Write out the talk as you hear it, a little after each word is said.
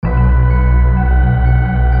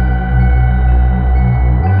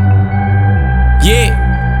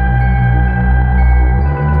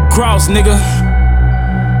cross, nigga.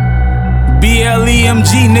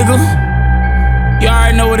 BLEMG, nigga. You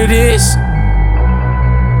already know what it is.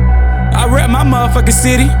 I rep my motherfucking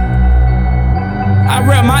city. I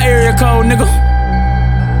rep my area code, nigga.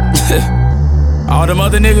 All them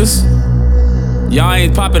other niggas, y'all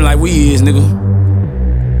ain't poppin' like we is, nigga.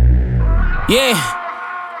 Yeah,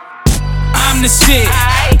 I'm the shit.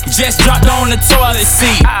 Just dropped on the toilet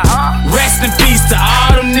seat. Rest in peace to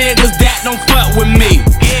all them niggas that don't fuck with me.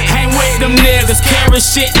 Hang with them niggas, carry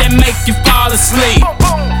shit that make you fall asleep.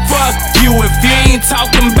 Fuck you if you ain't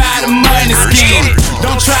talking about a money scheme.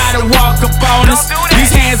 Don't try to walk up on us,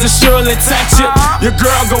 these hands will surely touch you. Your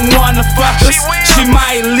girl gon' wanna fuck us, she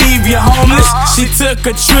might leave you homeless. She took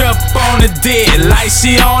a trip on a dead, like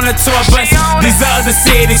she on a tour bus. These other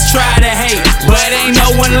cities try to hate, but ain't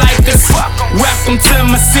no one like us. Welcome to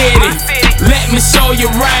my city, let me show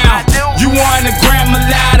you around. You want a grandma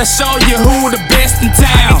lie to show you who the best in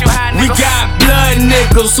town. We got blood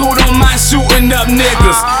niggas who don't mind shooting up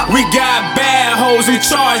niggas. We got bad hoes who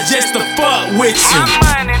charge just to fuck with you.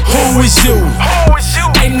 Who is you?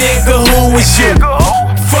 Hey nigga, who is you?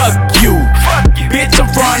 Fuck you. Bitch, I'm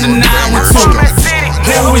from the 912.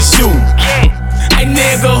 Who is you? Hey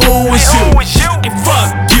nigga, who is you? Hey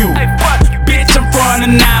fuck you. Bitch, I'm from the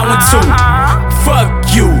 912. Fuck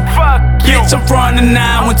you. Bitch, I'm from the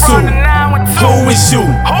 912. Who is you?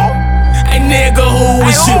 Hey nigga, who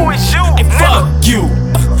is you? Hey fuck you.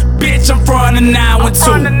 Bitch, I'm from the 912.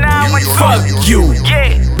 Fuck you.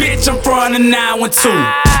 Bitch, I'm from the 912.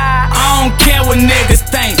 I don't care what niggas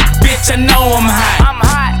think. Bitch, I know I'm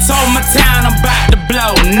hot. Told my town I'm about to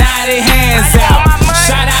blow. Now they hands out.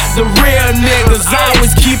 Shout out the real niggas.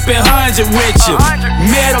 Always keep it 100 with you.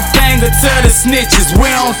 Middle finger to the snitches. We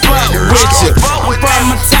don't fuck with you. I'm from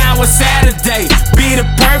my town with Saturday. Be the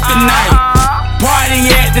perfect night. Party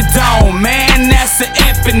at the Dome. Man, that's an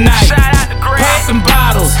epic night. Popping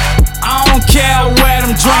bottles. I don't care what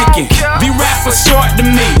I'm drinking. Be rappers short to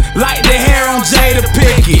me, like the hair on Jada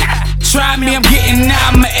Pickett. Try me, I'm getting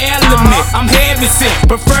out my element. I'm heavy sick,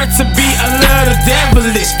 prefer to be a little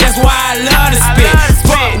devilish. That's why I love to spit.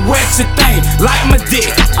 Fuck what you think, like my dick,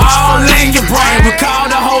 all in your brain. Recall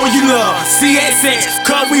the hoe you love, CSX,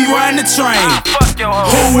 cause we run the train.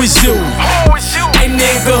 Who is you? Hey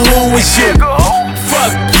nigga, who is you?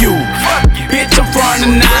 Fuck you. Bitch, I'm from the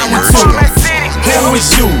 912. Who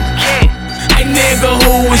is you? Hey nigga,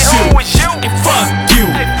 who is you? Hey fuck you.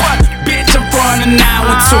 Bitch, I'm from the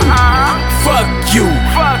 912. Fuck you.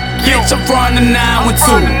 Bitch, I'm from the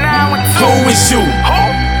 912. Who is you?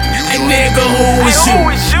 Hey nigga, who is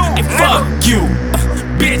you? Hey fuck you.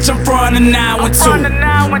 Bitch, I'm from the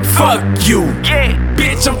 912. Fuck you.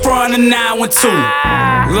 Bitch, I'm from the 912.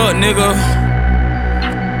 Look, nigga,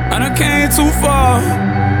 I done came too far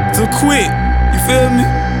to quit. You feel me?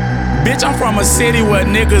 Bitch, I'm from a city where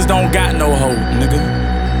niggas don't got no hoe, nigga.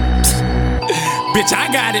 Bitch, I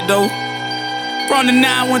got it though. From the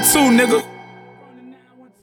 912, nigga.